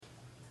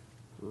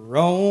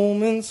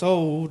Roman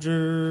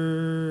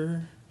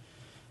soldier,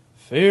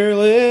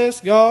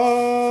 fearless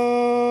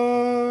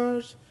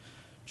guards,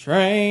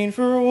 trained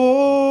for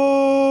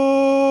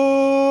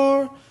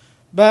war,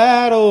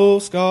 battle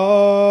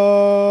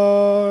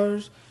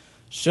scars,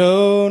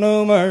 show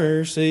no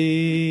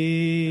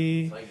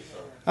mercy.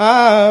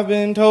 I've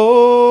been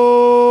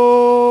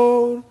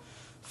told,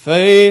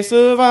 face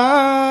of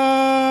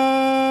iron,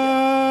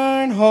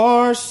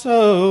 heart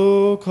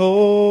so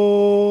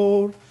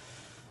cold.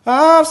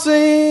 I've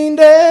seen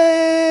death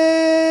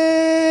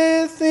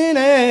in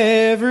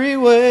every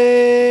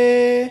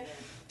way,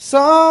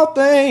 saw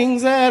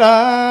things that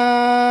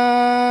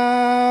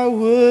I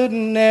would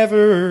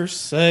never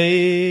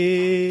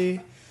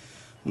say.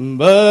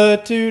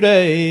 But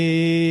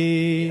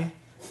today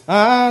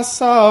I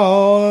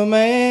saw a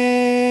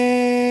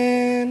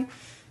man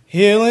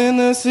healing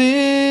the sick,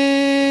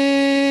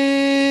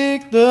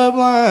 the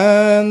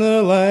blind,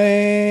 the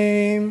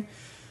lame,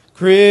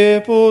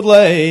 crippled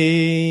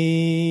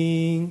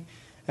laying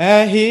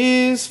at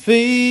his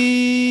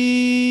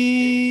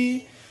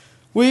feet.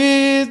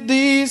 With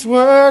these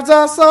words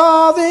I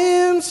saw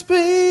them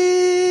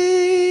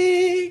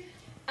speak.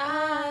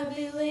 I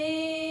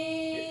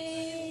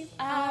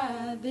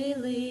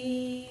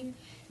believe,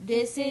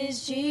 this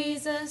is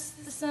Jesus,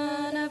 the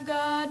Son of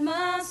God.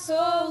 My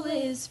soul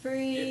is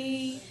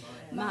free.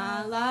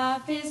 My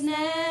life is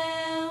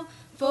now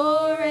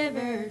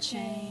forever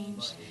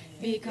changed.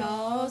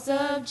 Because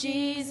of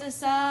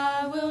Jesus,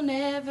 I will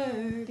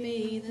never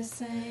be the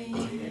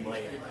same.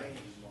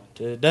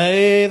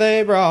 Today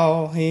they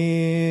brought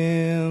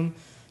him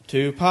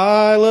to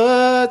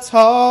Pilate's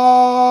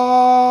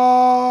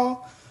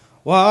hall.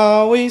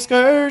 While we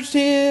scourged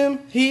him,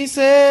 he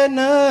said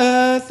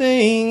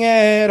nothing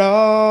at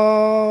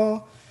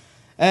all.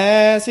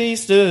 As he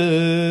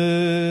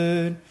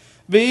stood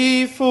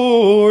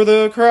before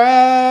the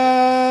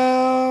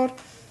crowd,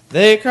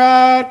 they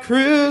cried,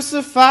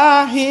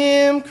 crucify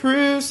him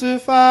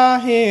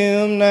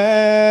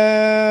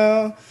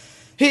now.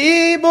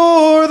 He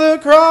bore the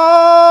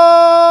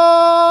cross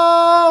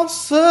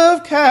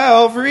of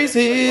Calvary's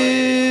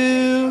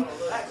hill,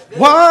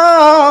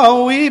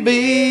 while we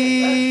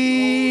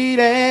beat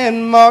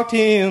and mocked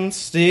him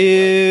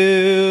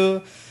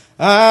still.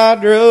 I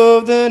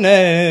drove the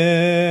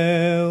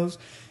nails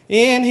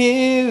in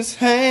his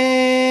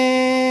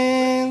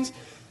hands.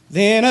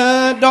 Then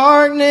a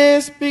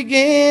darkness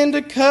began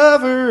to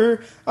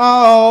cover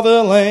all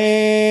the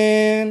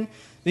land.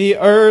 The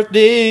earth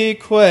did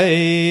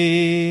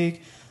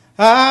quake.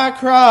 I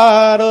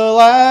cried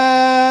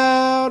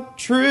aloud,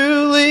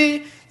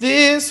 truly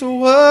this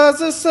was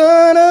the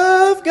Son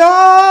of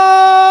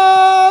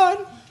God.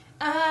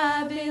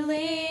 I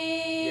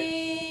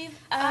believe,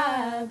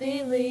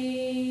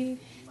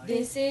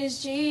 this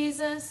is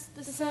Jesus,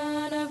 the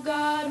Son of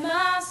God.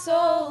 My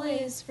soul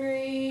is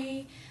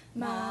free.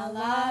 My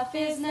life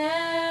is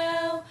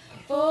now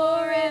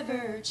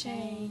forever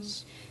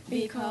changed.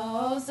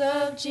 Because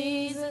of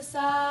Jesus,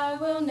 I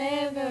will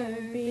never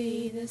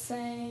be the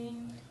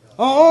same.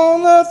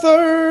 On the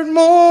third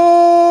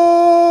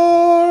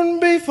morn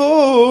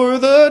before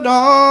the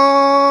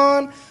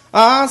dawn,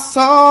 I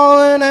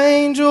saw an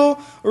angel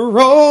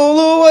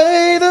roll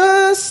away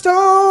the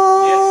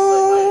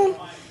stone.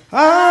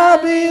 I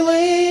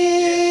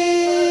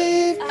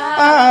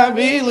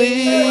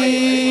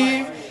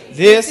believe,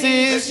 this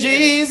is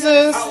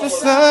Jesus, the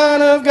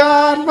Son of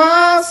God.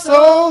 My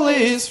soul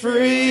is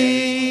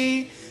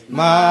free.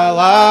 My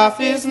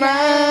life is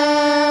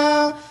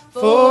now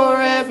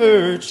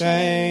forever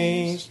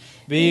changed.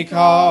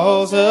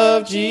 Because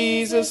of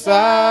Jesus,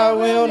 I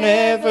will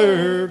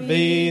never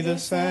be the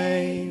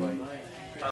same.